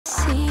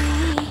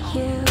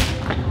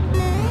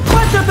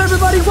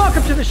everybody,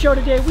 welcome to the show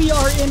today. We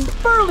are in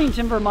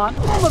Burlington, Vermont,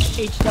 home of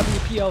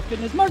HWPO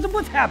Fitness. Marston,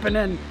 what's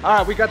happening? All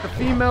right, we got the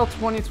female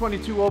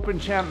 2022 Open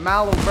champ,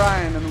 Mal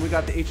O'Brien, and then we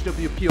got the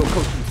HWPO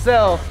coach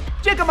himself,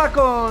 Jacob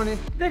Marconi.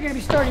 They're gonna be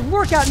starting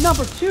workout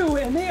number 2,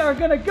 and they are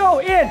gonna go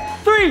in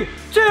 3,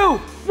 2,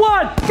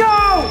 1, go!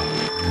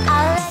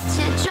 I'll let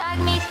you drag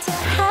me to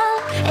hell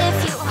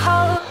if you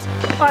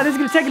hold. All right, this is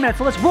gonna take a minute,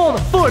 so let's roll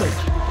the footage.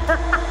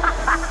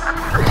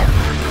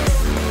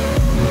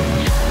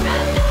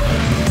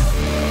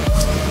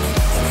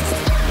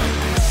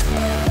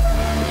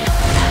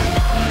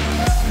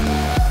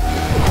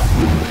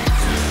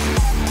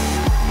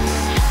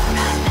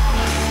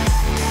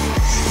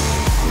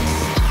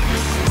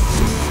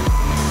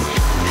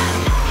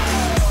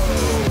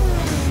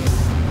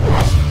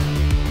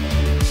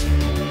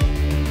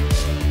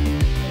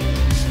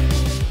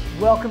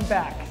 Welcome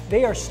back.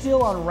 They are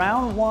still on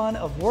round 1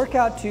 of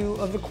workout 2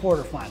 of the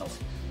quarterfinals.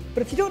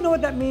 But if you don't know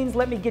what that means,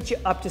 let me get you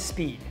up to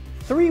speed.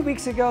 3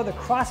 weeks ago, the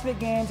CrossFit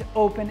Games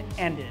Open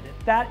ended.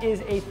 That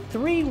is a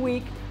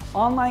 3-week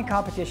online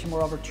competition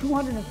where over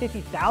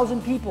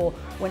 250,000 people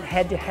went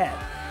head to head.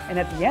 And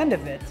at the end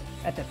of it,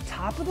 at the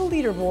top of the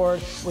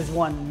leaderboard was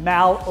one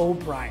Mal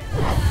O'Brien.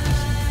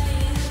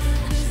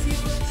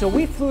 So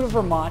we flew to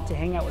Vermont to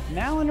hang out with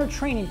Mal and her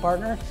training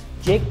partner,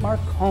 Jake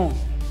Marconi.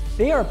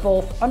 They are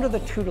both under the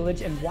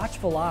tutelage and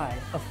watchful eye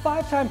of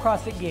 5-time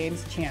CrossFit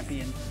Games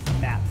champion,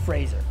 Matt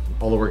Fraser.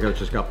 All the workouts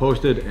just got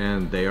posted,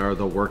 and they are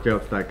the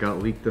workouts that got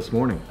leaked this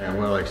morning. And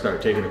we're like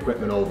start taking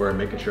equipment over and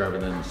making sure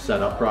everything's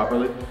set up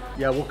properly.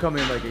 Yeah, we'll come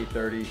in like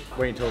 8:30,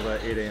 wait until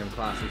the 8 a.m.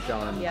 class is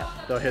done. Yep.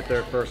 They'll hit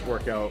their first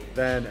workout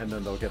then, and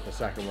then they'll get the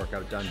second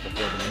workout done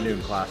before the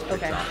noon class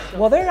picks up.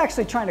 Well, they're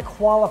actually trying to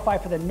qualify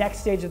for the next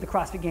stage of the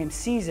CrossFit Games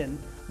season.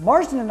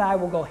 Marston and I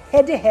will go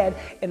head to head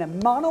in a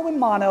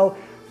mano-a-mano,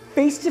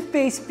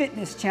 face-to-face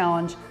fitness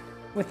challenge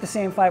with the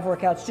same 5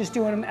 workouts, just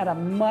doing them at a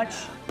much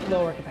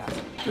lower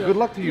capacity. Good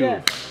luck to you.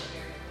 Yeah.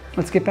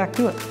 Let's get back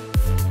to it.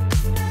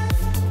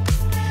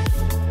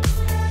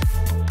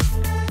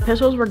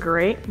 Pistols were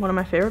great, one of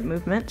my favorite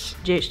movements.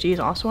 GHD is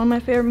also one of my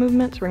favorite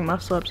movements. Ring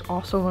muscle ups,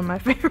 also one of my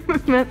favorite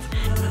movements.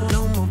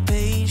 No more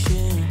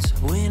patience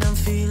when I'm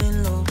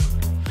feeling low.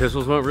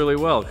 Pistols went really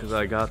well because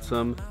I got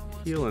some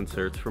heel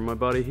inserts from my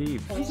buddy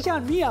Heber. He's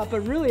got me out,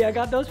 but really I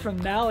got those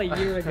from Mal a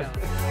year ago.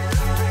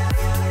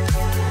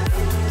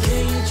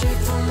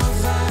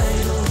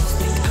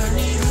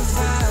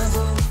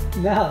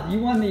 Mal, you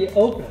won the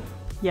Open.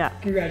 Yeah.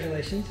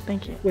 Congratulations.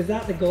 Thank you. Was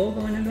that the goal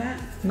going into that?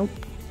 Nope,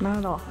 not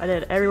at all. I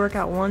did every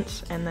workout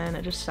once and then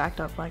it just stacked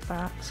up like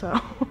that. So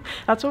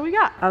that's what we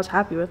got. I was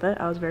happy with it.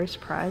 I was very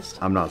surprised.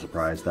 I'm not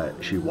surprised that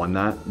she won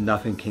that.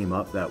 Nothing came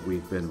up that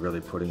we've been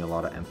really putting a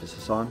lot of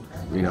emphasis on.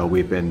 You know,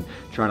 we've been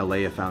trying to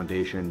lay a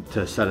foundation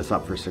to set us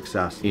up for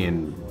success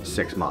in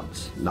 6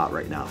 months, not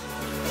right now.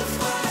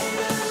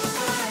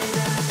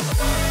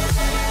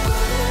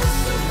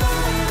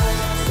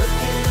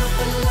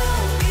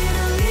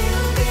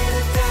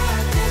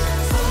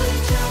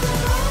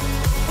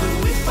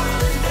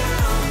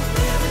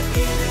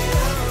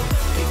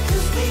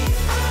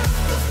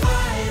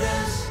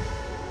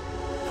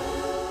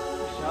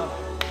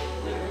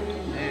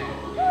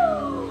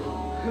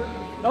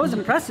 That was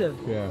impressive.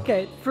 Yeah.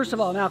 Okay, first of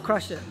all, Mal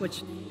crushed it,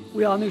 which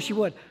we all knew she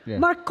would. Yeah.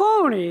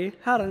 Marconi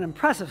had an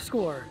impressive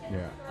score.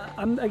 Yeah.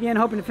 I'm again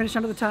hoping to finish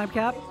under the time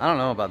cap. I don't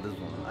know about this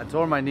one. I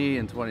tore my knee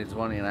in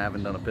 2020 and I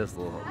haven't done a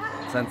pistol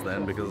since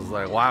then because it's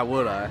like, why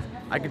would I?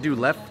 I could do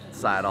left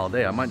side all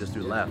day. I might just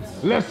do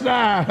left. Left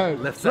side!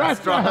 Left side,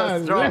 strong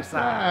left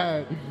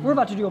side. We're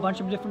about to do a bunch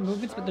of different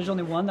movements, but there's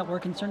only one that we're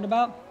concerned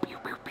about.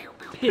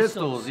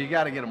 Pistols, you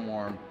gotta get them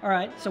warm. All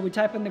right, so we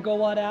type in the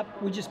GoWOD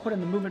app. We just put in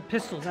the movement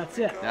pistols. That's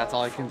it. That's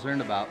all I'm concerned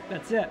about.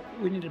 That's it.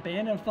 We need a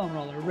band and a foam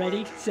roller.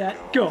 Ready,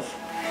 set, go.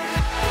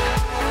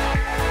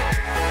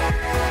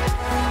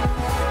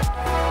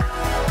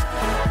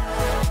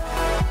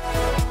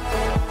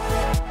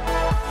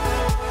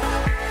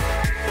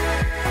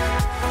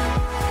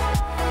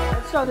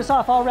 Let's start this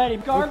off already.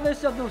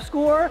 Regardless of the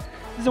score,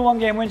 this is a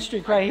 1-game win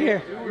streak right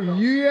here.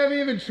 You haven't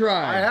even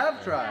tried. I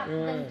have tried.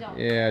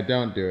 Yeah,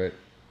 don't do it.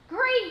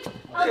 Great.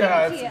 I'll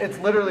Yeah, give it to you. it's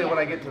literally when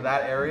I get to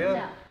that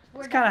area.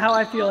 It's kind of how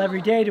I feel every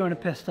day doing a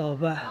pistol,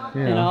 but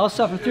you know, I'll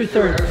suffer through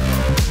 30.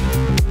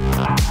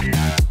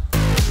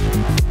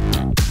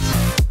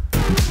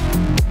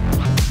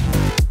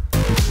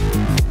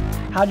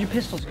 How'd your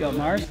pistols go,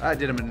 Mars? I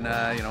did them in,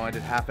 you know, I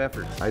did half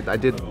efforts. I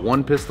did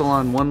one pistol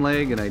on one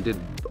leg and I did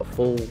a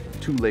full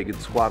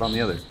 2-legged squat on the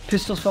other.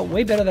 Pistols felt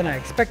way better than I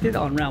expected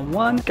on round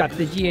 1. Got to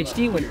the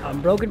GHD, went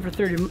unbroken for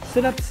 30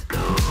 sit-ups.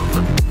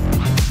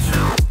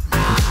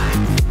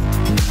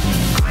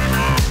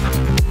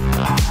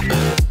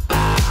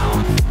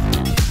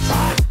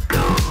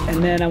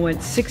 And then I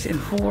went 6 and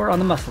 4 on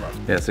the muscle up.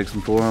 Yeah, 6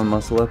 and 4 on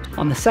muscle up.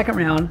 On the second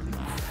round,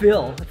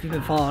 Phil, if you've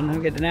been following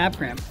him, get an ab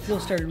cramp. Phil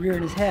started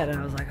rearing his head, and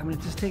I was like, I'm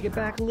gonna just take it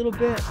back a little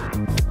bit.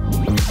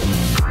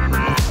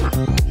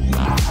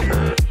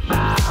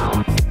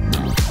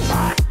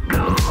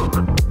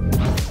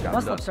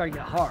 Muscle ups started to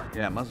get hard.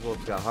 Yeah, muscle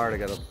ups got hard. I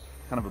got a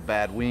kind of a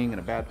bad wing and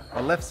a bad.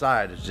 Our left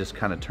side is just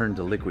kind of turned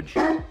to liquid.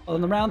 Well,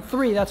 in the round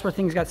 3, that's where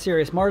things got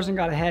serious. Marston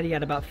got ahead. He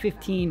had about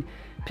 15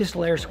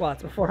 pistol air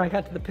squats before I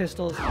got to the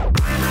pistols.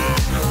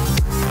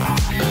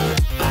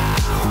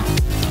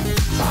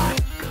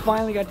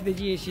 Finally got to the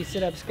GHG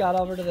sit-ups, got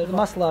over to the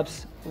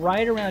muscle-ups.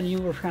 Right around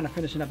you, we're kind of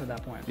finishing up at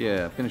that point.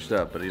 Yeah, finished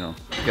up, but you know,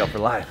 look out for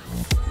life.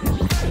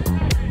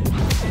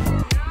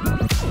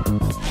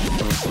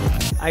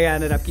 I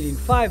ended up getting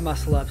 5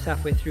 muscle-ups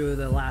halfway through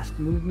the last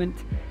movement,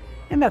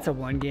 and that's a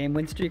 1-game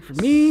win streak for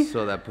me.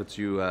 So that puts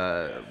you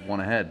 1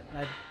 ahead.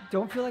 I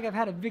don't feel like I've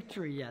had a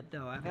victory yet,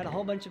 though. I've had a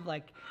whole bunch of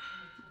like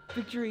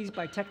victories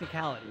by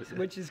technicalities,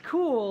 which is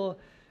cool.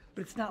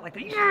 But it's not like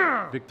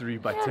the victory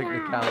by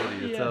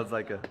technicality. It sounds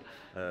like a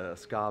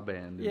ska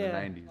band in the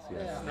 90s.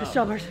 Yeah. Nice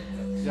job, Marston.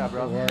 Yeah,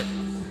 bro.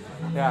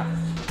 Yeah.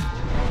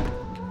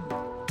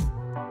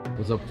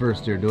 What's up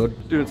first here,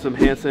 dude? Doing some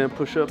handstand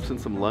push-ups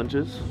and some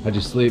lunges. How'd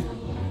you sleep?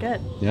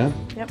 Good. Yeah?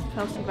 Yep,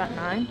 fell asleep about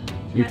 9.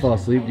 You fall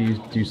asleep?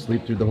 Do you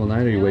sleep through the whole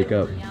night or you wake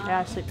up?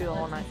 Yeah, I sleep through the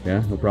whole night.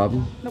 Yeah, no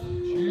problem? Nope.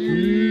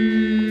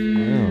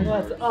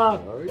 What's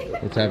up?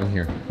 What's happening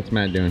here? What's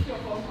Matt doing?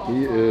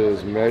 He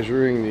is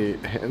measuring the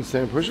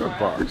handstand push-up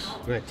box.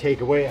 We're going to take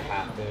away a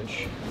 1/2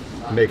 inch,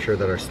 make sure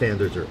that our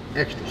standards are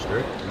extra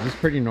strict. Is this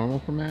pretty normal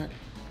for Matt?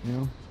 You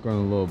know, going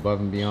a little above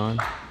and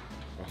beyond?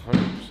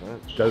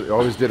 100%.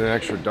 Always did an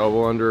extra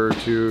double under or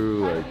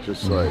 2, like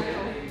just like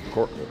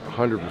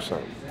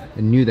 100%. I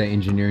knew that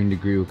engineering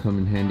degree would come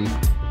in handy.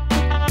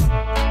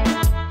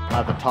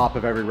 At the top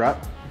of every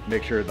rep,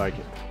 make sure like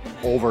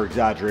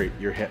over-exaggerate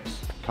your hips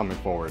coming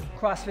forward.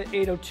 CrossFit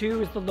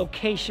 802 is the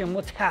location.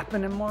 What's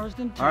happening,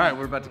 Marston? All right,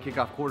 we're about to kick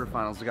off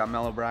quarterfinals. We got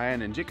Mellow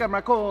Brian and Jacob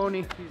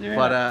Marconi. Yeah.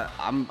 But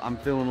I'm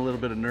feeling a little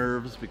bit of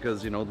nerves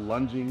because, you know, the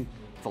lunging,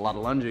 it's a lot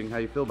of lunging. How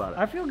you feel about it?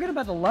 I feel good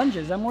about the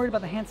lunges. I'm worried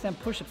about the handstand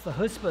push-ups, the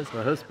huspas.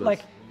 The huspas.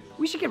 Like,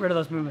 we should get rid of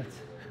those movements.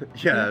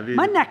 Yeah, I mean,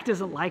 my neck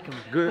doesn't like them.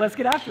 Good. Let's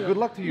get after them. Good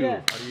luck to you.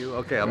 Yeah. Are you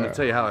okay? I'm gonna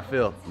tell you how I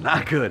feel.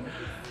 Not good.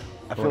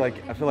 I feel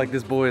like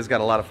this boy's got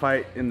a lot of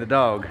fight in the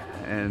dog,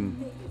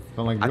 and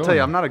I tell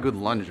you, I'm not a good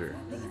lunger.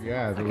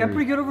 Yeah, I got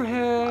pretty good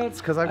overhead. It's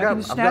because I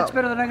can snatch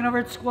better than I can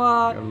overhead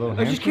squat.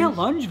 I just can't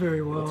lunge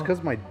very well. It's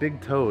because my big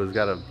toe has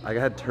got I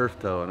had turf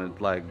toe and it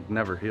like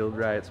never healed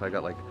right, so I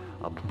got like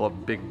a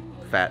big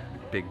fat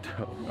big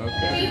toe.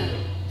 Okay.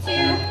 3,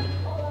 2,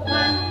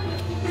 1,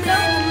 go!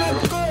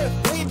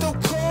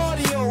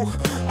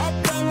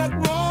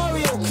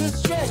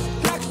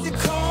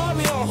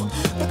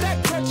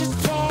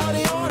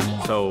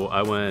 So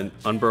I went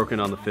unbroken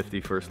on the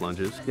 50 first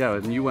lunges. Yeah,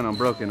 and you went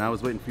unbroken. I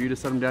was waiting for you to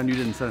set them down. You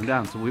didn't set them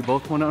down, so we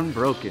both went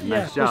unbroken.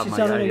 Yeah, nice job, my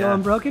guy. To go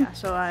unbroken? Yeah,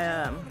 so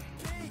I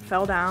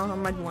fell down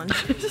on my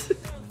lunges.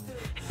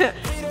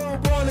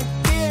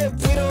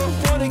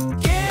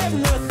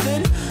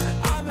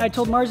 I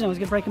told Marston I was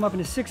gonna break him up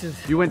into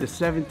 6s. You went to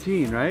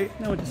 17, right?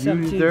 No, I went to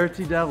 17. You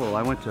dirty devil.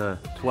 I went to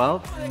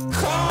 12.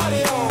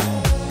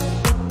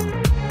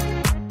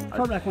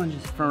 Front rack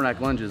lunges. Front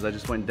rack lunges. I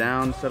just went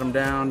down, set them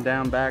down,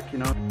 down, back, you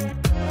know.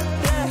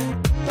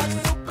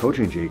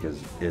 Coaching Jake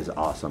is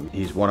awesome.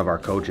 He's one of our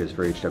coaches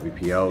for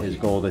HWPO. His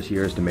goal this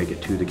year is to make it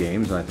to the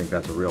games, and I think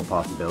that's a real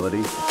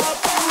possibility.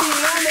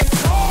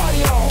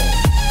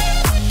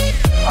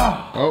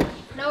 Oh.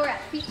 No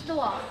rep, feet to the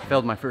wall.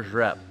 Failed my first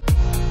rep.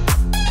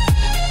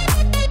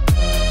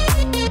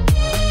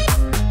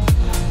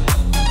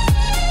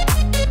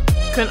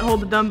 Couldn't hold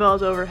the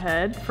dumbbells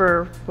overhead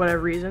for whatever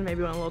reason.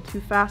 Maybe went a little too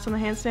fast on the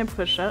handstand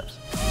push-ups.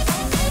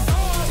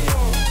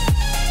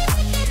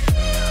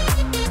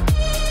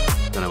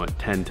 Then I went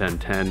 10, 10,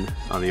 10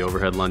 on the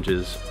overhead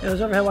lunges. Yeah,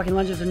 those overhead walking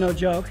lunges are no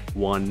joke.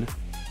 1,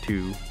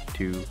 2,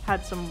 2.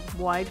 Had some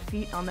wide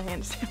feet on the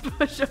handstand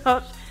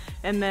push-ups.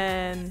 And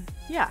then,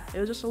 yeah, it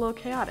was just a little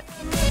chaotic.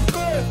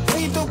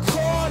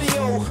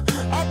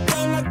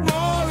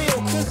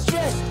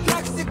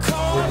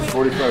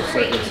 45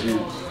 seconds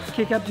each.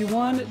 Kick up, do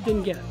 1,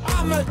 didn't get it.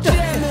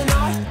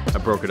 I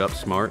broke it up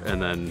smart,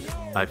 and then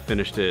I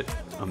finished it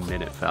a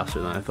minute faster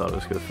than I thought it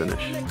was going to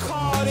finish.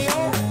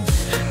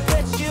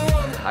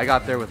 I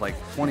got there with like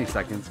 20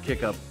 seconds,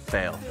 kick up,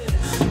 fail.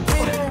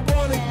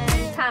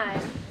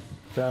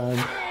 Time.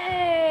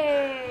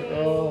 Hey!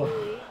 Oh.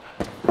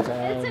 It's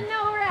a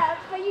no rep,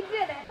 but you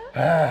did it.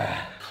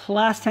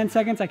 Last 10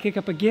 seconds, I kick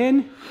up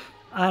again.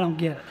 I don't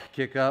get it.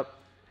 Kick up,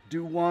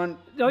 do 1.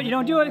 No, you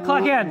don't do it,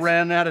 clock ends.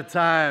 Ran out of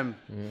time,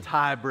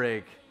 tie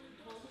break.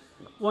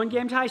 1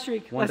 game tie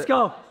streak, let's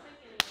go.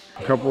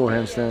 A couple of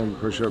handstand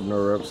push-up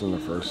no reps in the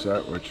first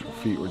set, which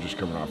feet were just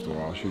coming off the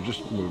wall. She was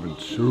just moving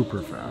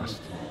super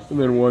fast. And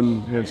then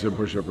 1 handstand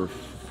push-up, her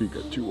feet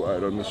got too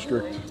wide on the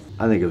strict.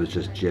 I think it was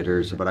just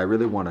jitters, but I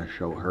really want to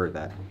show her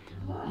that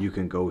you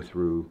can go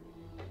through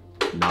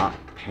not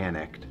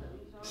panicked,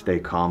 stay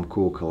calm,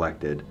 cool,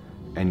 collected,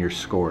 and your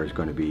score is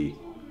going to be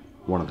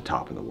one of the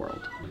top in the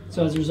world.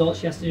 So as a result,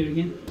 she has to do it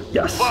again?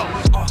 Yes.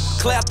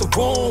 Clear out the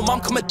room, I'm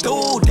coming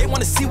through. They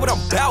want to see what I'm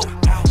about.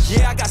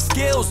 Yeah, I got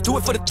skills, do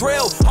it for the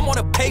thrill. I'm on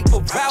a paper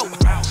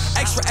route.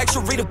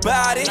 Extra, read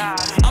about it.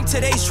 I'm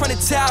today's trending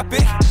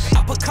topic.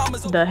 I put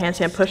commas. The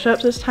handstand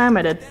push-ups this time,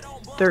 I did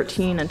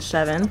 13 and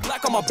 7.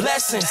 Like all my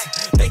blessings,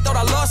 they thought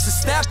I lost a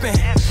stepping.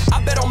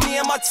 I bet on me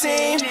and my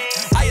team.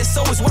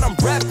 ISO is what I'm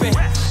repping.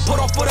 Put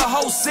on for the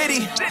whole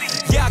city.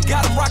 Yeah, I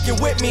got them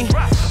rocking with me.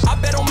 I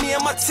bet on me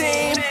and my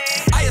team.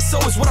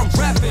 ISO is what I'm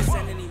repping.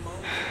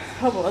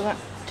 Hope it wasn't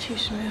too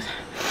smooth.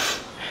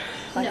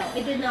 No,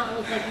 it did not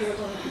look like you were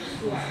going through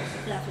school.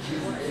 That's what you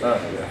wanted. Oh,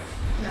 yeah.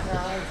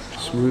 No.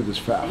 Smooth as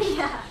fast.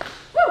 Yeah.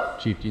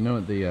 Chief, do you know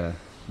what the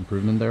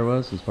improvement there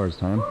was as far as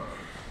time?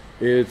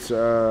 It's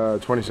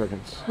 20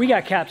 seconds. We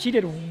got capped. She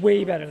did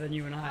way better than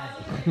you and I.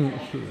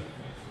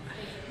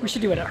 We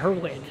should do it at her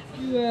weight.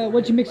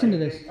 What'd you mix into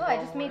this? Oh, I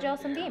just made y'all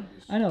some beam.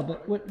 I know,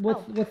 but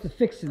what's the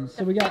fixins?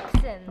 So we got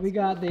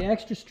the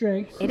extra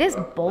strength. It is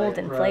bold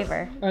in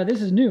flavor. All right,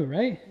 this is new,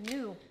 right?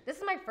 New. This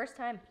is my first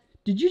time.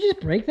 Did you just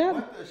break that?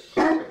 What the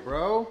shit,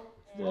 bro?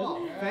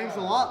 Oh, thanks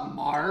a lot,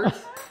 Mars.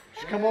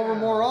 Should come over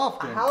more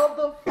often. How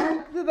the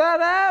fuck did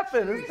that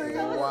happen?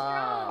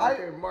 Wow.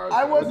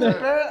 I wasn't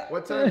there.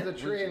 What time's the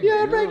tree in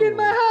You're breaking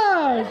my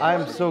heart.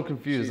 I'm so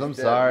confused. I'm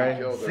sorry.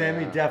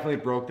 Sammy definitely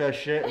broke that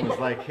shit and was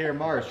like, here,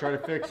 Mars, try to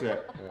fix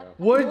it.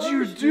 What'd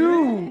you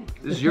do?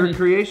 This is your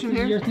creation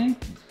This is here? your thing?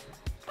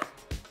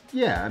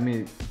 Yeah, I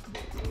mean,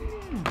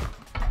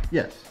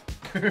 yes.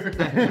 I'm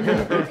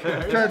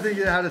trying to think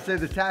of how to say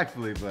this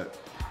tactfully, but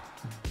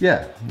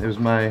yeah, it was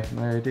my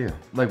idea.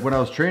 Like when I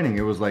was training,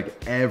 it was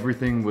like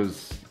everything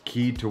was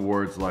keyed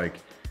towards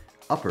like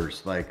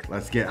uppers, like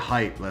let's get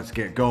height, let's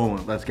get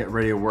going, let's get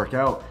ready to work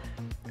out.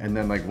 And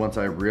then like once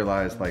I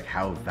realized like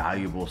how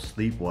valuable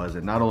sleep was,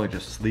 and not only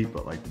just sleep,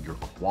 but like your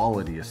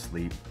quality of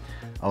sleep,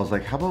 I was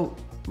like, how about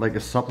like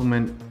a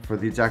supplement for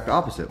the exact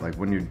opposite? Like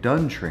when you're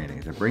done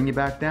training, to bring you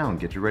back down,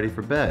 get you ready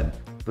for bed.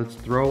 Let's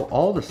throw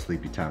all the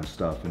sleepy time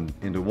stuff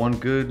into one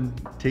good,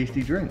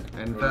 tasty drink.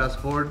 And fast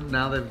forward,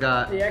 now they've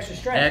got The extra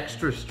strength.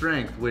 extra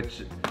strength,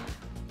 which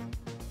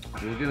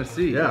we're gonna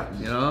see. Yeah.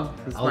 You know,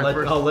 this is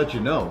I'll let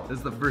you know. This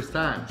is the first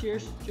time.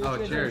 Cheers. Oh,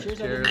 cheers, cheers,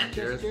 cheers,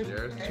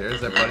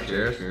 cheers, everybody,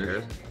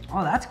 cheers.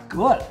 Oh, that's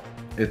good.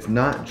 It's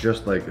not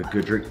just like a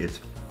good drink,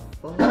 it's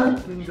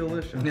fucking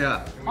delicious.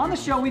 Yeah. On the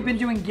show, we've been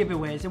doing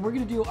giveaways, and we're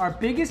gonna do our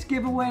biggest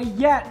giveaway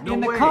yet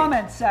in the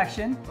comments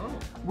section.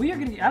 We are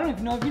gonna, I don't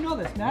even know if you know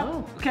this, Matt.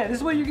 No. Okay, this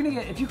is what you're gonna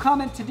get. If you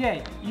comment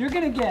today, you're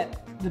gonna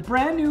get the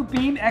brand new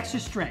Beam Extra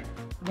Strength.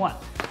 One.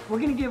 We're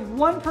gonna give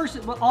one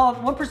person,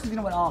 one person's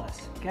gonna win all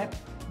this, okay?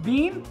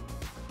 Beam,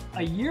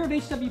 a year of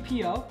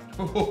HWPO.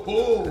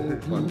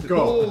 Let's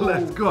go.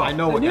 Let's go. I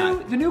know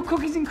The new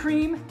Cookies and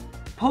Cream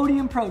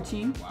Podium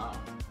Protein. Wow.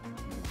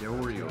 The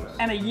Oreos.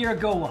 And a year of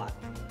GoWOD.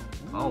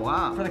 Oh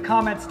wow. For the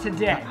comments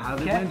today. How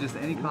did they win? Just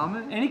any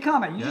comment? Any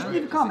comment. You just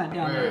leave a comment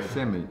down there.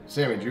 Sammy,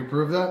 did you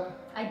approve that?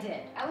 I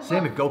did. I was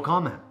Sammy, go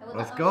comment.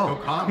 Let's go.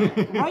 Go comment.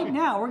 Right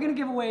now, we're gonna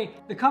give away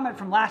the comment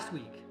from last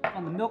week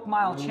on the Milk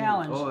Mile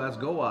Challenge. Oh, that's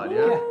GoWOD,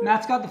 yeah.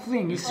 Matt's got the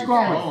fling. He's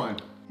scrolling.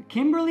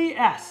 Kimberly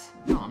S.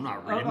 No, I'm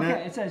not reading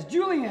Okay, it says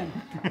Julian.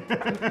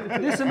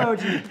 This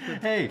emoji.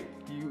 Hey,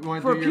 you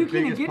want For to do your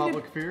puking and biggest getting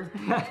public fear?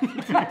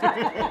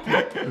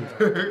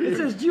 It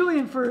says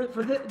Julian for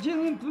the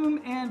Julian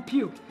Boom and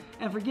puke,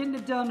 and for getting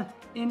it done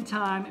in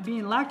time.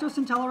 Being lactose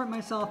intolerant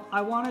myself,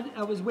 I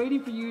was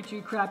waiting for you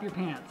to crap your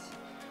pants.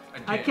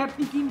 I kept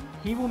thinking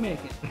he will make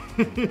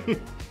it.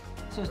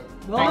 So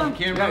well done.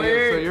 So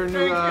you're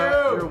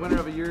you're a winner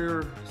of a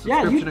year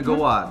subscription to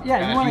GoWOD.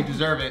 Yeah, you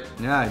deserve it.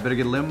 Yeah, you better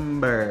get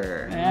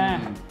limber.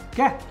 Yeah.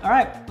 Okay, all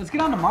right, let's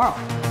get on tomorrow.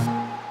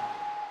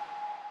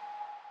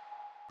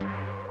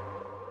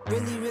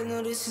 Really, really,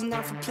 no, this is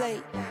not for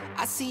play.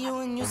 I see you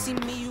and you see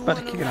me. You About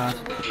to kick it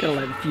off. Gotta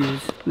light the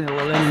fuse. Need a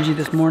little energy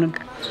this morning.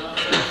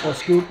 Full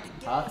scoop.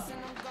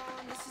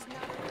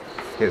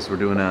 Okay, so we're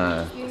doing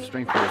a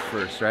strength work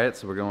first, right?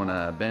 So we're going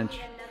bench,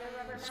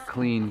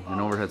 clean, and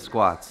overhead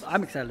squats.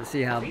 I'm excited to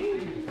see how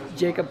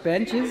Jacob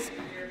benches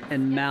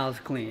and Mal's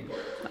clean.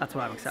 That's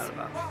what I'm excited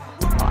about.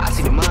 I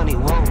see the money,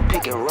 whoa,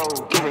 pick and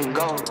roll, give and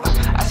go.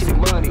 I see the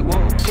money,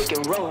 whoa, pick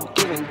and roll,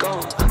 give and go.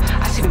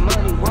 I see the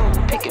money, whoa,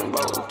 pick and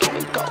roll, give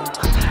and go.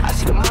 I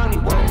see the money,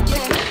 whoa,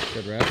 pick and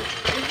Good rep.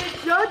 Is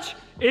it, Judge?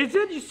 Is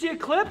it? You see a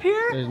clip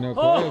here? There's no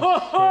clip.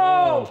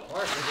 Oh!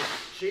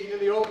 Cheating in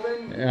the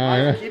open.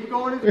 Yeah. Keep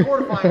going into the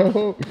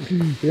quarterfinals.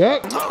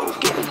 Yep.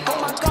 oh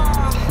my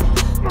God.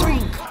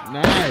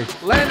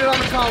 Nice. Landed on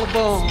the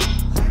collarbone.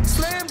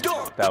 Slam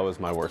door. That was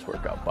my worst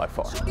workout by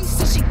far.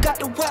 She got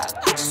the wop,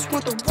 I just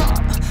want the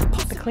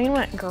wop. The clean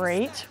went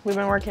great. We've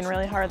been working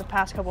really hard the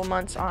past couple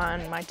months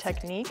on my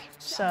technique,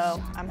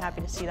 so I'm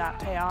happy to see that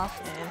pay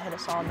off and hit a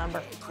solid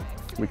number.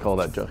 We call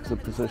that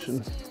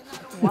juxtaposition.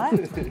 What?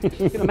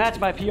 You're gonna match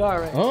my PR,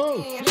 right?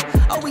 Oh.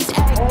 Always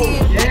active,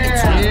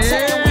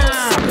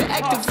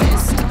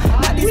 activist.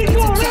 Now these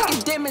kids are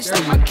taking damage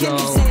like my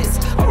kidneys is.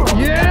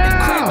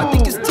 Yeah! I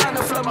think it's time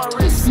to flood my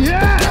wrist.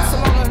 Yeah!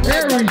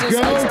 There we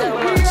go.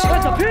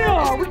 That's a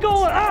PR! We're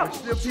going up!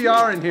 Still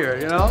PR in here,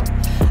 you know?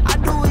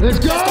 Let's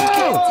go!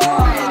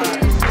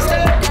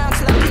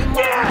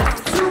 Yeah!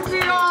 2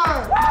 PR!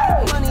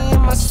 Money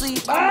in my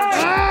sleep.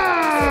 Ah!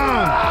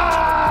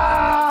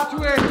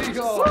 Where did he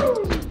go?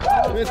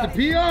 It's the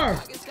PR.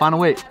 Final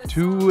weight,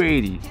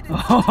 280.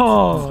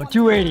 Oh,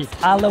 280.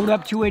 I load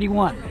up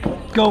 281.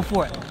 Go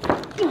for it.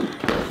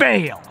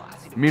 Fail.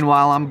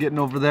 Meanwhile, I'm getting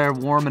over there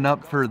warming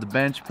up for the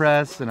bench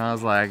press, and I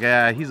was like,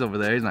 yeah, he's over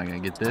there, he's not gonna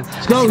get this.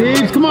 Let's go,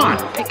 Heaves, come on.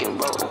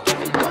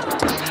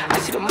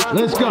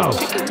 Let's go.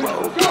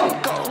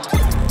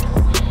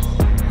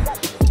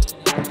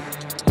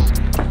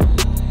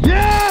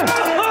 Yes!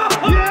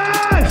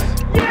 Yes!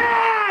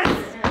 Yes!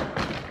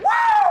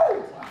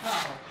 Woo!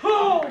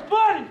 Oh,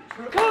 buddy,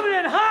 coming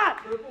in hot.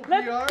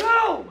 Let's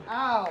go.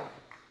 Ow.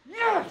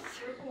 Yes!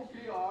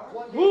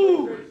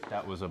 Woo!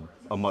 That was a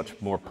much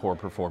more poor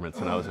performance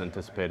than I was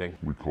anticipating.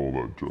 We call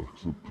that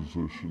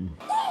juxtaposition.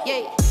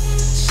 Yeah,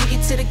 she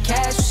get to the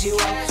cash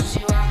when she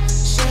walk.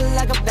 She look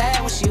like a bad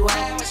when she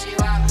walk.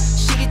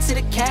 She get to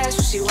the cash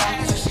when she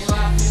walk.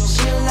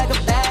 She look like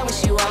a bad when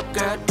she walk.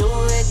 Girl, do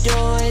it, do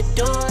it,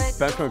 do it.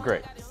 Bench went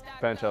great.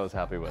 Bench I was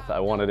happy with. I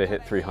wanted to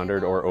hit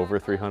 300 or over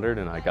 300,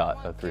 and I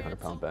got a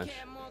 300-pound bench.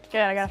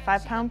 Good, I got a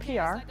 5-pound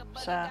PR,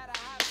 so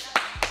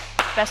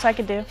best I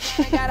could do.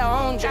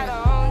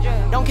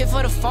 Don't care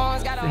for the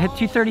phones. I hit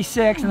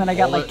 236, and then I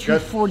got like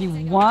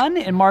 241,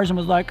 and Marston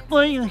was like,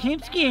 "Oh, your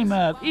hips came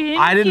up."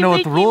 I didn't know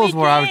what the rules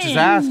were, I was just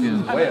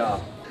asking. Way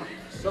off.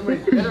 Somebody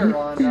hit her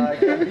on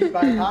getting beat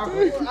by power.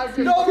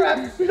 No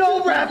ref!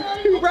 No ref!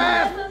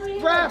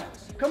 Ref!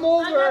 Come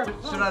over!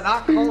 Should I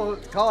not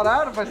call it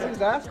out if I see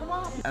his ass come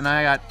off? And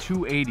I got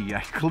 280. I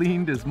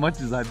cleaned as much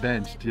as I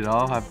benched, you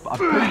know? I'm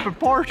pretty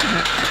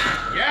proportionate.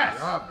 Yes!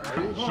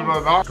 Should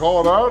I not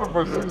call it out if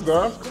I see his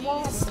ass come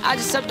off? I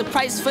just up the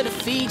price for the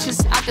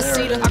features. I can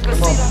see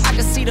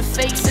the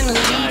fakes in the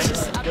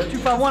leeches.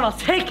 251, I'll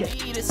take it.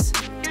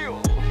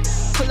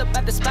 Pull up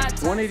at the spot.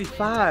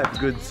 185,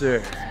 good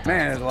sir.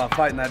 Man, there's a lot of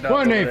fighting that dog.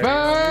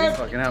 185. He's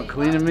fucking out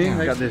cleaning me.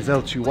 I got this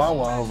El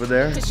Chihuahua over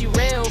there. She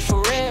real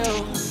for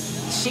real.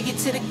 She get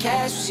to the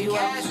cash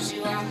when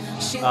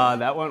she walk.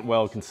 That went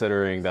well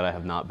considering that I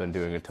have not been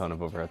doing a ton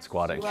of overhead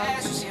squatting.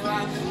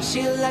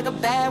 She look like a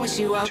bad when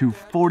she walk.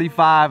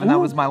 245, and that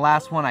was my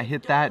last one. I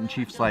hit that, and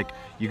Chief's like,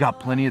 "You got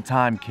plenty of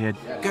time, kid."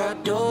 Girl,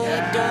 do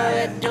it, do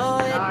it, do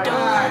it, do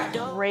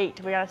it.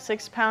 Great, we got a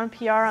 6-pound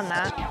PR on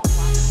that.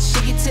 She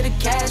get to the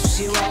cash when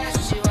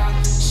she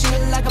walk. She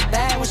look like a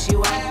bad when she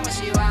walk.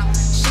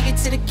 She get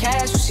to the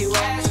cash when she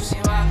walk.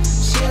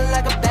 She look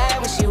like a bad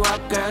when she walk.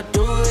 Girl,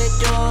 do it,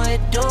 do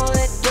it, do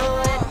it, do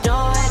it, do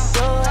it,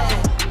 do it.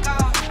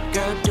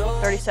 Girl, do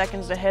it. 30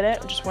 seconds to hit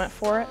it, just went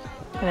for it,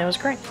 and it was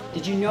great.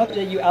 Did you know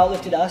that you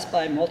outlifted us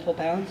by multiple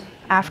pounds?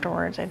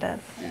 Afterwards, I did.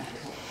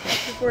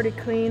 240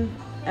 clean.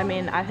 I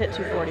mean, I hit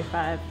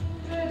 245,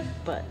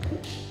 but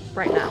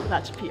right now,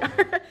 that's a PR.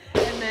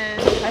 And then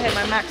I hit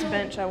my max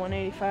bench at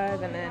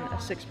 185, and then a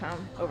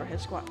 6-pound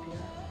overhead squat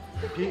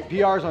PR.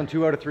 PR's on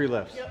 2 out of 3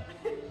 lifts.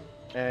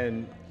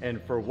 And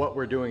for what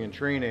we're doing in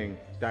training,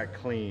 that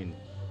clean,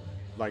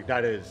 like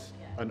that is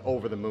an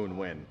over the moon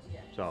win.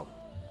 So,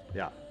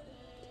 yeah.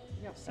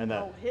 And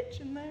that hitch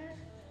in there.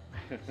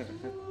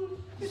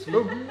 You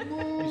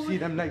see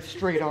them nice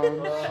straight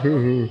arms.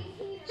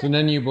 So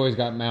none of you boys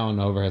got Mal on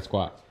the overhead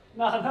squat?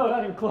 No,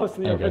 not even close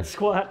to the overhead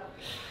squat.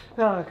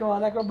 Oh, come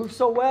on, that girl moves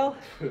so well.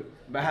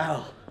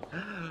 Mal,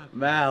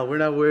 we're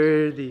not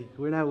worthy.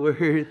 We're not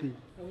worthy.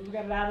 We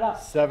gotta add it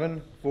up.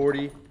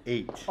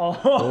 748.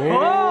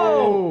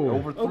 Oh!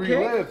 Over 3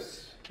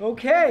 lifts.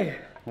 Okay.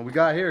 What we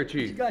got here, What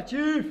Chief? you got,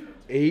 Chief?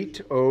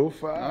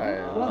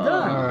 805. Well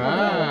done.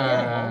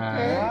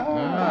 All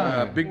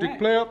right. Big dick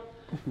play up.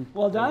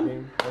 Well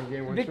done.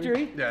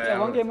 Victory. Yeah,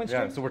 1 game win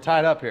streak. Yeah, so we're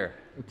tied up here.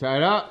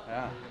 Tied up.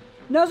 Yeah.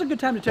 Now's a good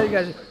time to tell you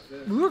guys,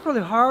 we work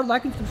really hard.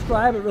 Like and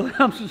subscribe. It really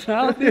helps us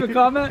out. Leave a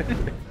comment.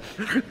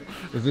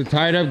 It's a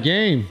tied up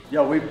game.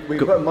 Yo, we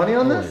put money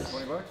on this?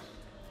 20 bucks?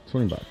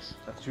 20 bucks.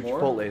 That's 2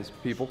 Chipotles,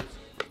 people.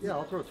 Yeah,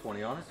 I'll throw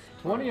 20 on it.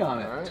 20 on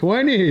it. Right.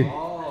 20.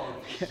 Oh,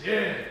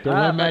 shit. Don't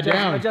let Matt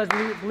down. My judge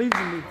believes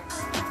in me.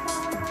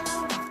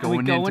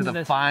 Going go into the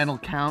this final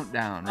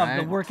countdown, right?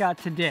 of the workout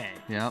today.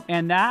 Yep.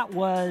 And that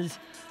was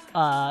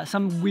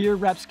some weird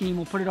rep scheme.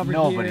 We'll put it over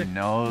here. Nobody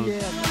knows.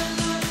 Yeah.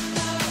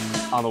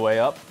 On the way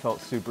up,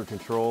 felt super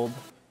controlled.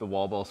 The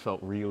wall balls felt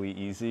really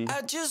easy.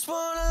 I just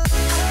wanna.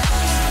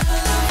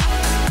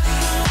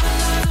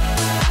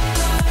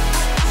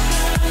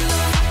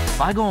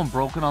 If I go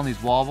unbroken on these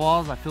wall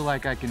balls, I feel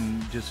like I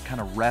can just kind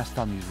of rest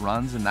on these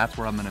runs, and that's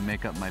where I'm gonna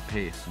make up my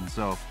pace. And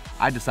so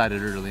I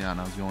decided early on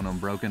I was going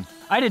unbroken.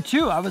 I did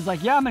too. I was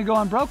like, yeah, I'm gonna go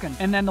unbroken.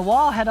 And then the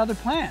wall had other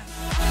plans.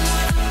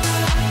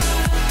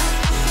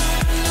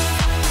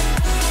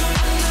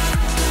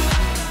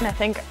 I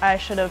think I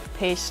should have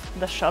paced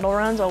the shuttle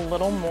runs a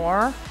little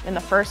more in the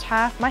first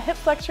half. My hip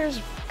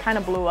flexors kind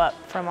of blew up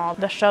from all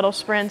the shuttle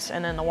sprints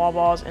and then the wall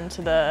balls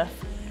into the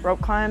rope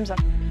climbs. I'm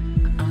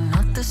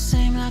not the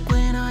same like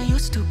when I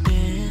used to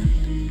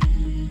be.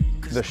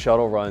 The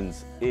shuttle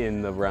runs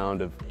in the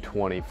round of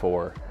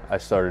 24, I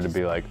started to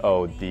be like,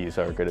 oh, these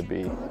are gonna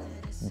be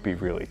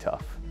really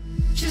tough.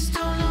 Just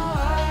don't know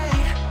why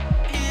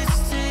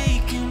it's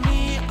taking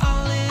me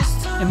all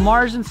this time. And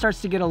Marston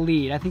starts to get a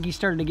lead. I think he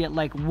started to get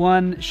like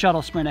 1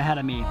 shuttle sprint ahead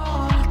of me.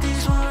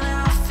 These worn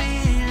out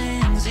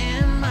feelings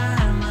in my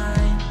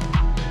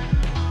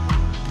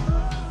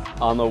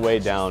On the way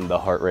down, the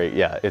heart rate,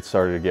 yeah, it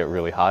started to get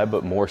really high,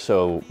 but more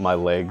so my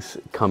legs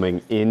coming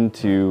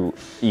into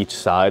each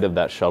side of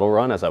that shuttle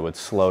run. As I would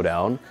slow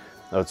down,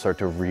 I would start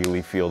to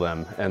really feel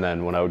them. And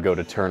then when I would go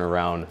to turn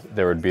around,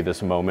 there would be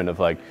this moment of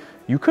like,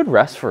 you could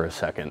rest for a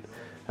second.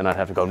 And I'd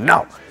have to go,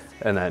 no,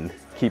 and then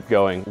keep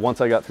going. Once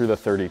I got through the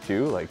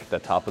 32, like the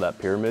top of that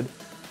pyramid,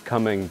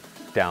 coming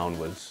down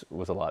was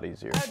a lot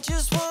easier.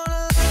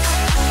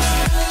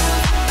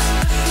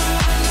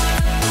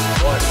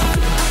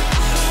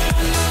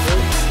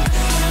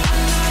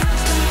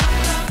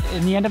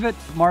 In the end of it,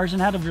 Marston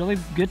had a really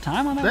good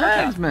time on that.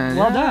 Thanks, man.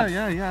 Well done.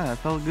 Yeah. I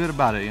felt good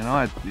about it. You know,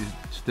 I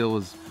still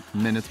was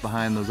minutes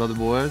behind those other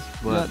boys,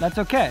 but No, that's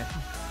okay.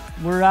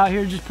 We're out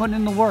here just putting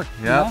in the work.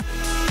 Yep. You know?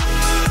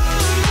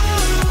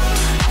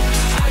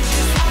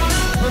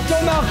 Let's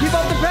go now, keep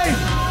up the pace.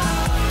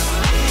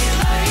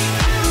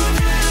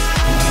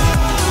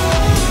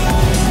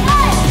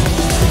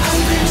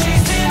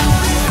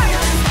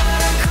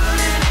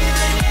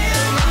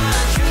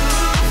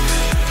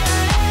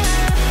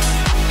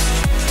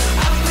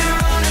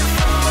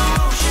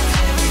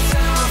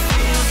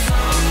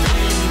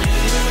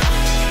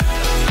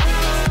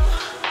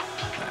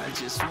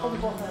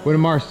 What did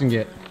Marston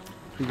get?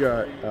 He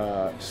got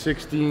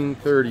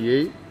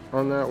 1638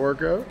 on that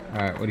workout. All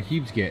right, what did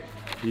Heebs get?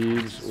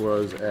 Heebs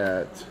was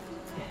at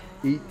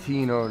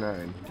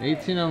 1809.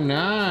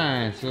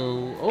 1809.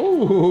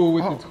 So,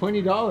 with the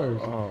 $20.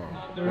 Oh,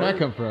 where'd that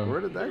come from?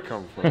 Where did that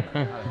come from?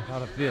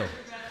 How'd it feel?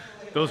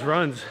 Those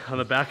runs on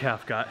the back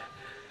half got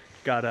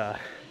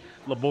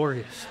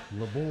laborious.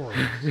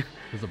 Laborious.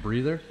 Was a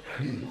breather?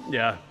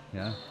 Yeah.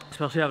 Yeah.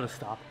 Especially having to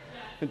stop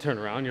and turn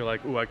around. You're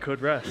like, ooh, I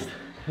could rest.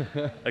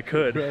 I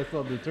could, Rest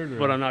on the turnaround.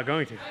 but I'm not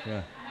going to.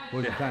 Yeah. What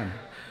was your time?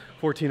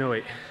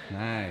 14:08.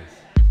 Nice.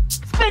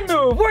 Spin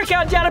move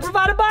workout data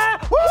provided by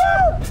Woo!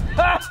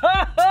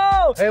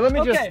 Hey, let me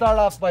just Okay. start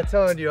off by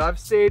telling you, I've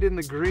stayed in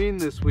the green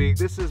this week.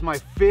 This is my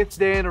 5th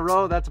day in a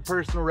row. That's a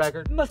personal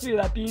record. Must be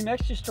that beam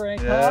extra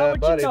strength. Yeah, huh? What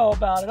buddy. you know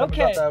about it? Tell me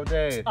Okay. about that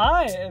day.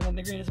 I am in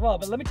the green as well,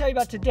 but let me tell you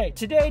about today.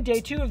 Today,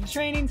 day 2 of the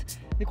trainings,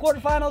 the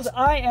quarterfinals.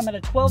 I am at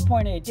a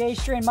 12.8 day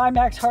strain. My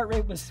max heart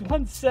rate was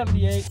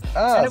 178,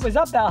 and it was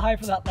up that high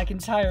for that like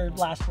entire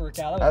last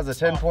workout. That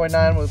was a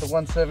 10.9 with a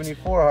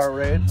 174 heart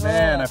rate.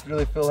 Man, I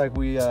really feel like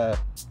we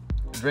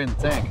drained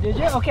the tank. Did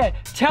you? Okay.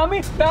 Tell me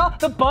about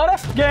the Butter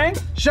Gang.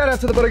 Shout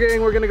out to the Butter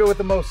Gang. We're gonna go with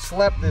the most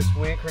slept this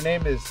week. Her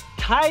name is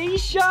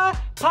Taisha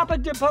Papa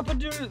Dalupa.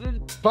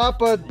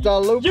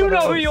 You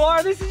know who you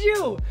are. This is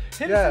you.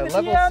 Hit Yeah, us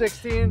in the level DMs.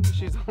 16.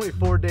 She's only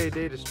 4-day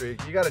data streak.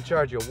 You gotta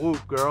charge your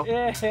whoop, girl.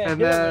 Yeah, and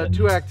yeah, then man.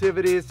 2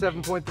 activities,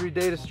 7.3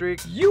 data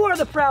streak. You are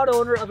the proud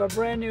owner of a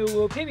brand new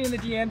whoop. Hit me in the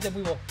DMs and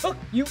we will hook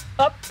you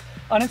up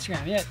on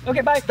Instagram. Yeah.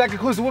 Okay, bye. That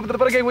concludes the Whoop of the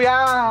Butter Gang. We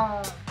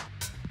are.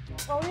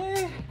 Oh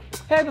yeah.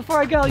 Hey, before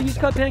I go, use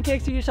code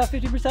pancakes to get yourself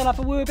 50% off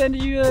a whoop, and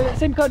you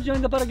same code to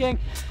join the Butter Gang.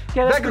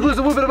 Okay, That concludes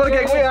the Whoop of the Butter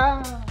Gang. We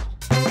are.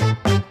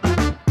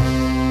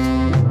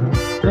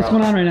 What's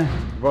going on right now?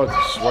 About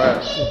to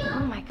sweat. Oh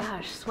my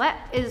gosh, sweat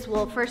is,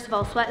 well, first of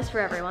all, sweat is for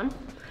everyone.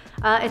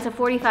 It's a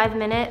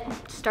 45-minute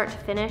start to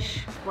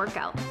finish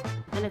workout,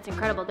 and it's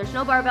incredible. There's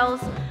no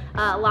barbells,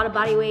 a lot of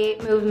body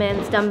weight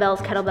movements, dumbbells,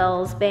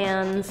 kettlebells,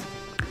 bands,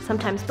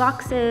 sometimes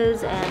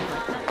boxes, and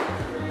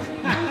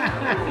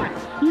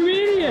You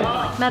idiot!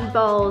 med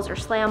balls or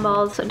slam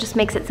balls, so it just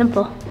makes it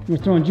simple. We're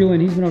throwing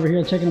Julian. He's been over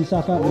here checking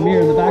himself out in the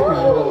mirror in the background.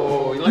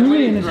 Oh, you like Julian my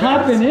new is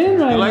threads? hopping in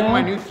right You like now.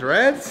 my new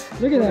threads?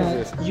 Look at What that.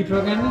 is this? Did you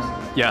program this?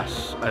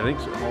 Yes, I think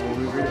so.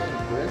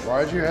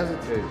 Why'd you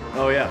hesitate?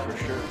 Oh yeah, for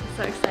sure.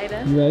 So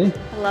excited. You ready?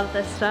 I love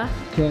this stuff.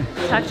 Okay.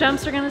 Tuck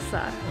jumps are gonna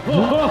suck.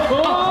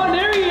 Oh,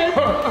 there he is!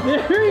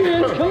 There he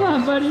is! Come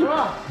on, buddy.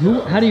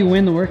 How do you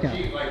win the workout?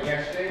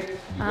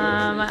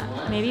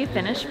 Maybe you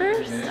finish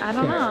first? I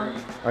don't know.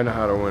 I know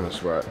how to win a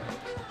sweat.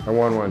 I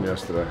won one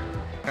yesterday.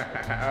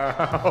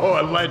 Oh,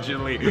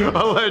 allegedly.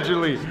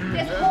 Allegedly.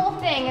 This whole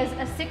thing is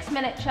a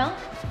 6-minute chunk.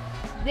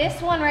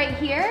 This one right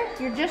here,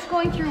 you're just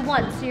going through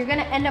once, so you're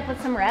gonna end up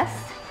with some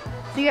rest.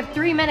 So you have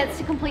 3 minutes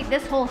to complete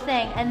this whole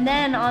thing, and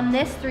then on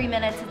this 3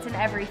 minutes, it's in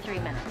every 3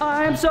 minutes.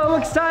 I'm so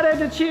excited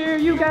to cheer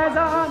you guys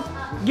on.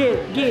 Get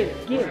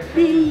it.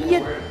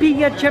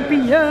 Be a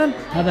champion.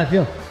 How'd that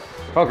feel?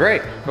 Oh,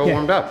 great. Feel Okay.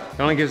 warmed up. It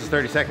only gives us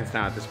 30 seconds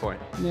now at this point.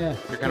 Yeah.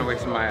 You're kind of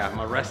wasting my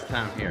my rest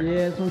time here.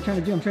 Yeah, that's what I'm trying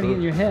to do. I'm trying to get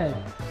in your head.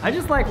 I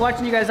just like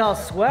watching you guys all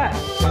sweat.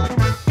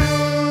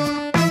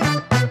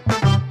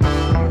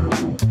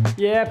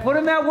 Yeah, put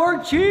in that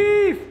work,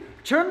 Chief.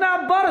 Churn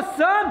that butter,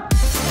 son.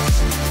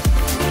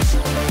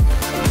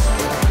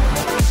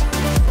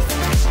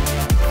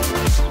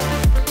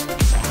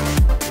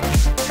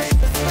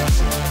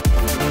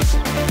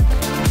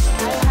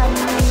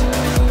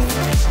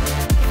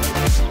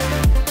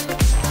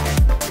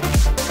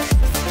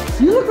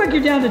 You look like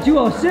you're down to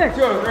 206.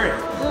 203.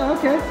 Oh,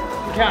 okay.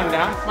 I'm counting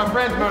down. My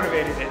friends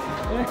motivated it.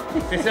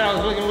 They said I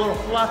was looking a little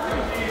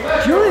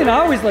fluffy. Julian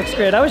always looks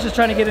great. I was just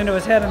trying to get into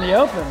his head in the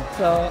open,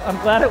 so I'm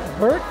glad it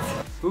worked.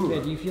 Ooh.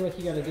 Okay, do you feel like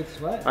you got a good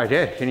sweat? I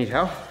did. Can you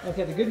tell?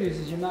 Okay, the good news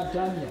is you're not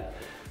done yet.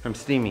 I'm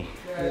steamy.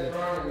 I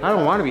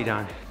don't want to be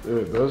done.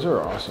 Dude, those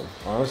are awesome.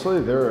 Honestly,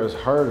 they're as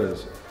hard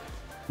as,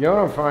 you know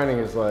what I'm finding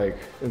is like,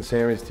 and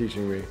Sammy's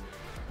teaching me,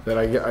 that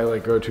I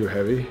like go too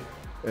heavy.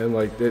 And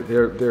like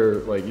they're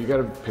like, you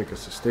gotta pick a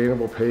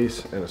sustainable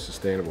pace and a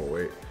sustainable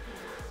weight.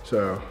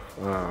 So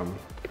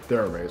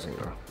they're amazing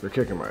though. They're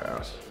kicking my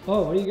ass.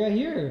 Oh, what do you got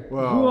here?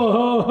 Well,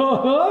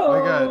 whoa.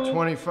 I got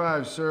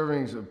 25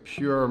 servings of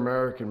pure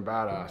American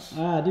badass.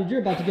 Ah, dude,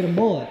 you're about to get a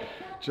mullet.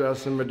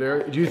 Justin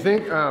Buttery. Do you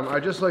think,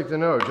 I'd just like to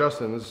know,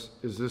 Justin, is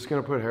this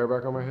gonna put hair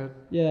back on my head?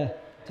 Yeah.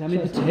 Tell me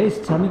the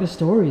taste, tell me the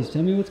stories,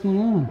 tell me what's going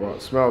on. Well,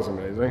 it smells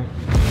amazing.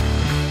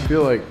 I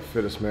feel like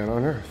fittest man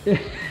on earth.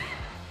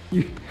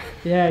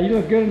 Yeah, you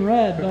look good in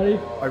red, buddy.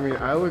 I mean,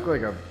 I look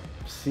like a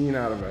scene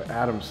out of an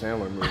Adam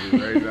Sandler movie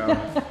right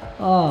now.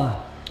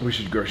 Ah. We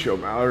should go show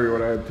Mallory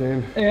what I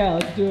obtained. Yeah,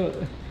 let's do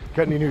it.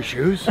 Got any new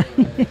shoes? Is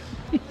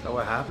that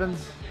what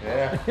happens?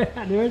 Yeah.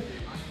 Yeah, dude.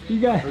 You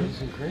got,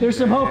 there's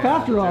some hope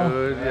after all.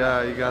 Dude,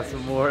 yeah, you got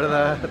some more of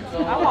that?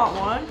 I want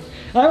one.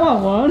 I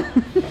want one.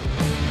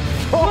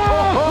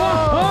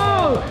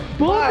 Oh,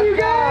 both of you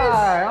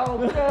guys.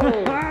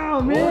 Okay.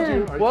 Oh,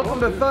 man. Welcome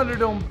to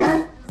Thunderdome.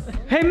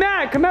 Hey,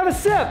 Matt, come have a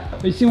sip.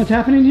 Are you seeing what's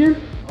happening here?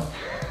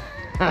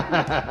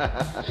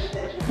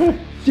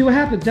 See what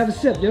happens. Have a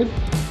sip, dude.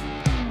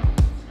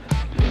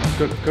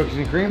 Cookies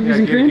and cream? Cookies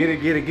and cream? Get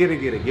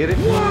it.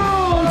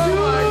 Whoa,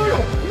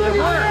 dude. Look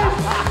at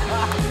this.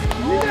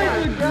 You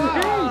guys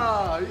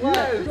are great.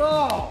 Yes.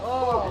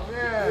 Oh,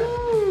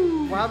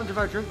 man. What happens if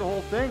I drink the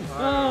whole thing?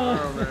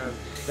 Oh, man.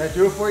 That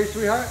do it for you,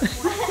 sweetheart? I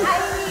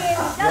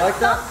mean, like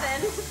that?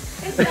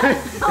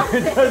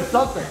 It does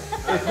something.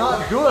 It's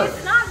not good.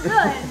 It's not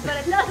good, but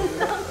it does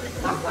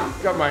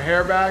something. Got my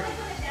hair back.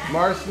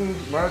 Marston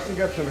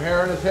got some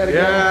hair on his head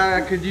again. Yeah,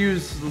 I could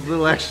use a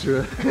little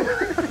extra.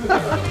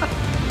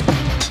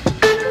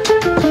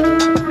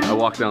 I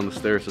walked down the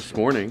stairs this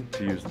morning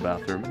to use the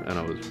bathroom and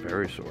I was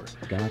very sore.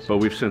 Gotcha. But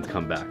we've since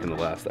come back in the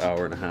last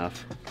hour and a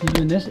half. You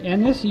doing this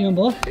and this? You doing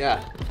both?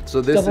 Yeah.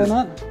 So this Doubling is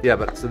up? yeah,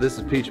 but so this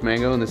is peach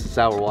mango and this is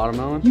sour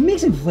watermelon. You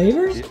mixing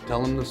flavors?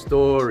 Tell them the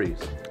stories.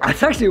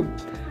 That's actually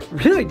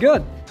really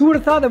good. Who would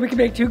have thought that we could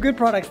make two good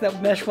products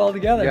that mesh well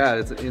together? Yeah,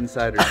 it's an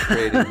insider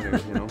trading here,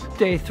 you know.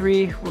 Day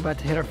 3, we're about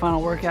to hit our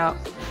final workout.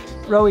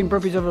 Rowing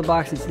burpees over the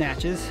box and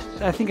snatches.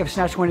 I think I've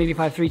snatched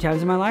 185 3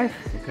 times in my life.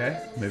 Okay,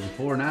 maybe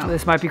 4 now.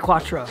 This might be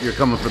quattro. You're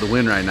coming for the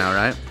win right now,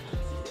 right?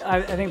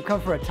 I think I'm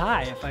coming for a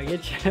tie if I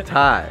get you.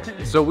 Tie.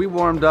 So we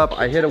warmed up.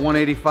 I hit a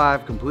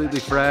 185,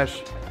 completely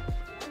fresh.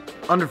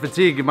 Under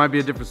fatigue, it might be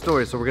a different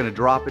story, so we're gonna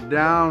drop it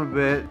down a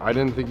bit. I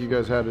didn't think you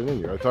guys had it in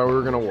you. I thought we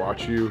were gonna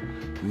watch you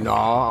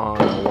gnaw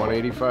on a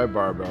 185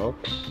 barbell,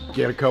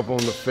 get a couple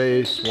in the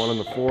face, one in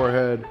the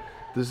forehead.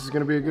 This is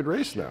gonna be a good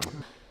race now.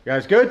 You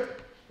guys good?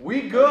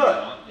 We good.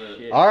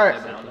 All right.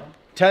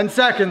 10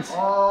 seconds.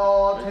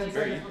 Oh, 10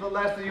 seconds for the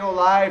rest of your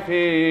life,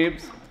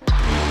 Heaps.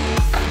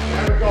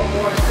 There we go,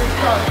 boys.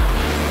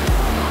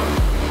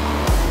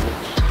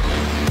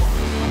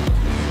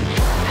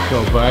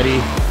 Go,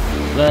 buddy.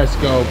 Let's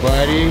go,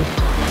 buddy.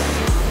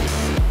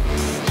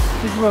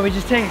 This is where we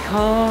just take it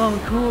calm,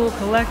 cool,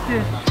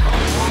 collected.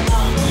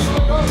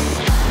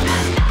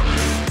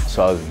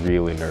 So I was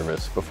really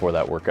nervous before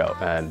that workout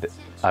and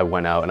I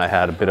went out and I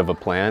had a bit of a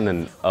plan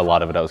and a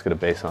lot of it I was gonna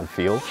base on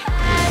feel.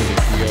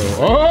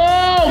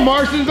 Oh,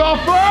 Marston's off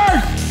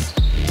first!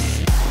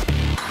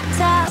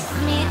 Tell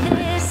me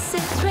this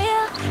is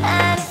real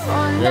and it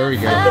won't There we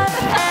go.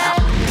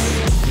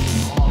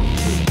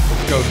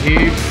 Let's go,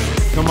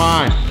 Heaps. Come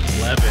on.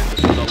 11, this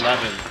is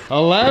 11.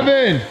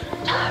 11!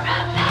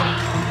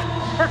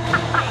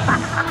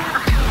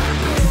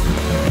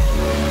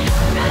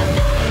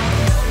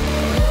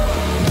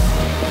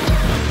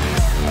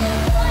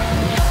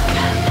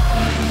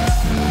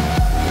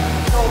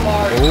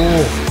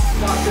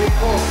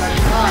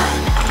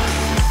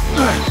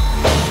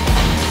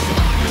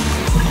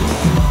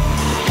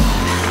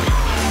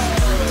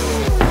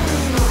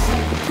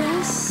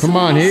 Come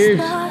on,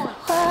 Heaps.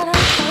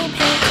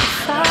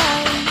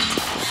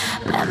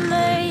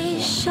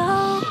 Memories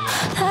show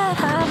that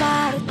I'm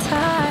out of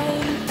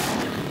time.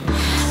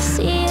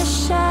 See a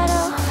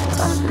shadow,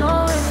 don't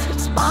know if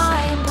it's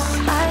mine,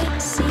 but I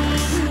see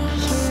you.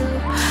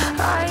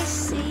 I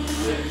see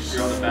you.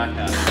 You're on the back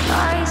half.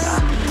 I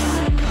see you.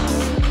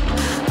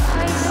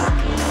 I see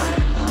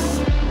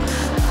you.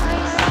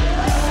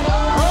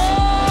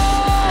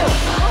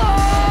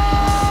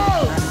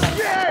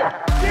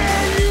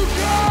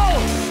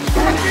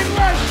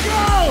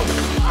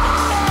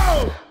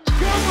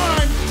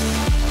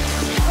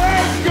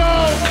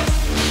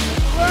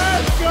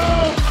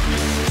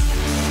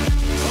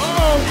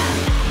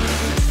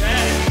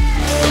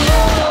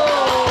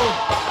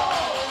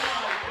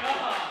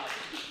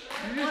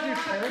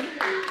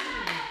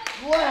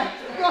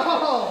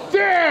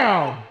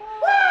 Damn!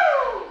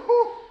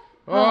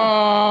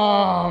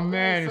 Oh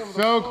man, it's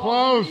so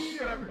close. Dude,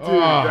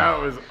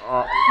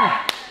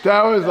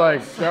 that was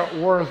like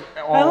worth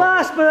I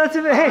lost, but that's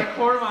a bit. Hey.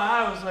 Corner of my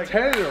eye was like,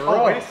 10 in a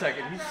row. oh, wait a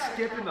second. He's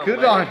skipping the Good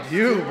leg. on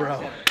you,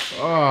 bro.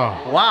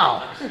 Oh,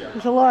 Wow.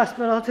 It's a loss,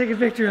 but I'll take a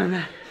victory on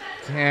that.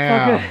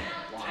 damn. Okay.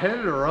 10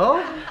 in a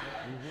row?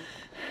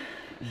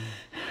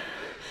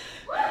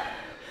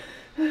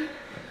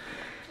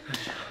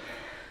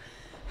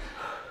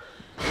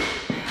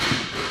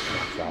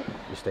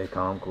 You stay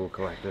calm, cool,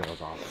 collected. That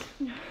was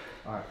awesome.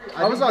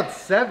 I was on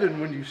 7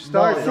 when you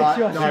started. No,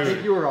 I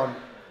think you were on.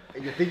 I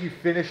think you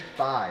finished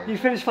 5. You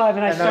finished 5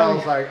 and I And then started. I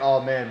was like,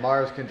 oh man,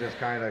 Mars can just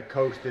kind of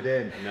coast it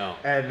in. No.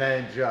 And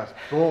then just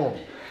boom.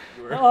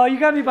 Oh, you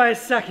got me by a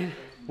second.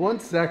 1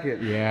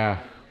 second. Yeah.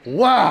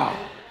 Wow.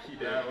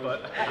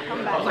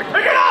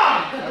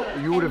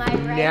 You would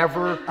have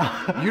never,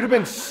 you'd have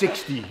been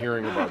 60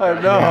 hearing about that.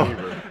 I know.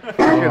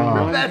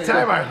 Remember that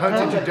time I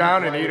hunted you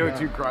down in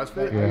 802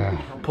 CrossFit? Yeah.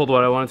 Pulled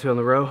what I wanted to on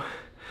the row,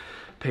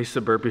 paced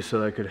the burpee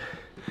so that I could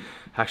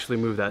actually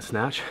move that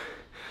snatch.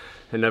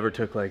 It never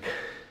took like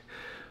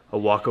a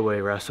walk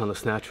away rest on the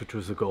snatch, which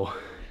was the goal.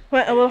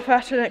 Went a little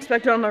faster than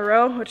expected on the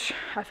row, which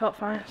I felt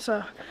fine,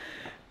 so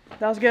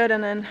that was good.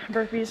 And then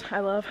burpees, I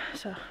love,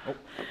 so I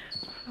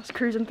was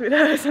cruising through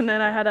those, and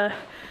then I had to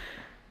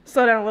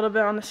slow down a little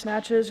bit on the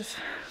snatches, just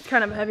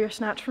kind of a heavier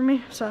snatch for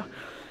me, so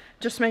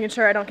just making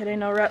sure I don't get any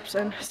no reps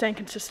and staying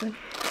consistent.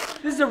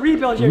 This is a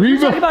rebuild year. You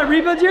talking about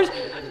rebuild years?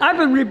 I've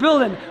been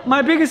rebuilding.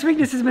 My biggest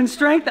weakness has been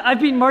strength. I've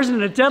beaten Marston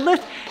in a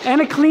deadlift and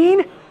a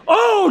clean.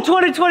 Oh,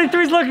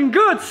 2023 is looking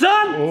good,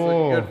 son.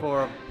 Oh. Good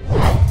for him.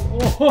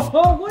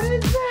 Oh, what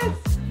is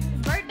this?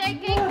 Birthday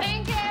cake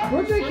pancakes.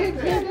 Birthday cake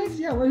pancakes?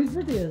 Yeah, whose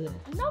birthday is it?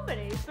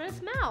 Nobody's, but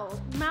it's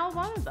Mal. Mal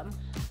wanted them.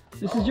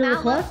 This is your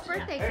Mal loves request?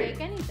 birthday cake,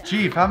 anything.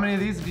 Chief, how many of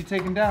these have you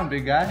taken down,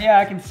 big guy? Yeah,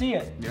 I can see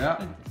it.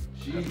 Yeah.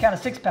 It's kind of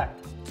six-pack.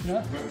 You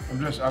know?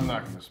 I'm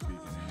not going to speak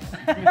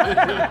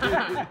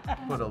anymore.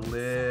 Put a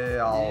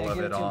little of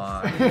it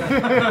on.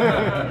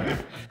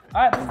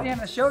 All right, this is the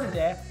end of the show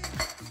today.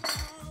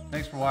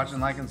 Thanks for watching,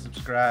 like and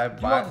subscribe.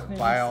 You want this,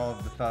 Buy all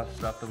of the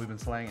stuff that we've been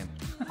slanging.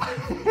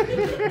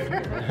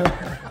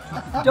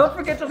 Don't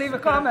forget to leave a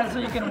comment so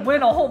you can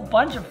win a whole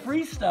bunch of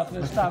free stuff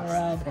this time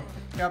around.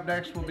 Up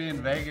next, we'll be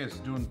in Vegas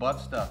doing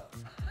butt stuff.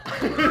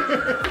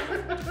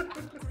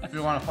 If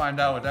you want to find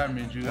out what that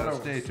means, you gotta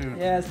stay tuned.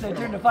 Yeah, stay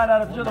tuned to find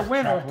out if you're the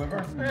winner.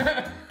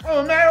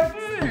 Oh, Metal P!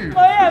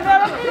 Oh yeah,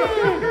 Metal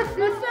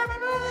P! Let's have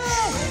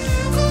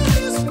it.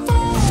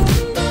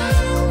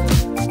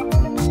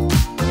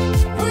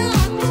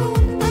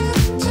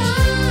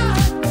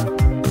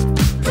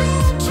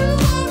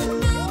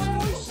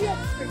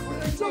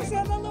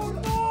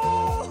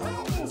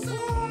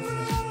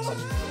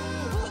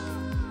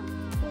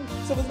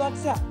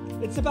 So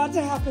it's about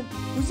to happen.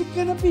 Who's it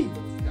gonna be?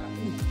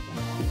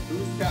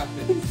 Who's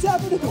captain? Who's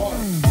happening?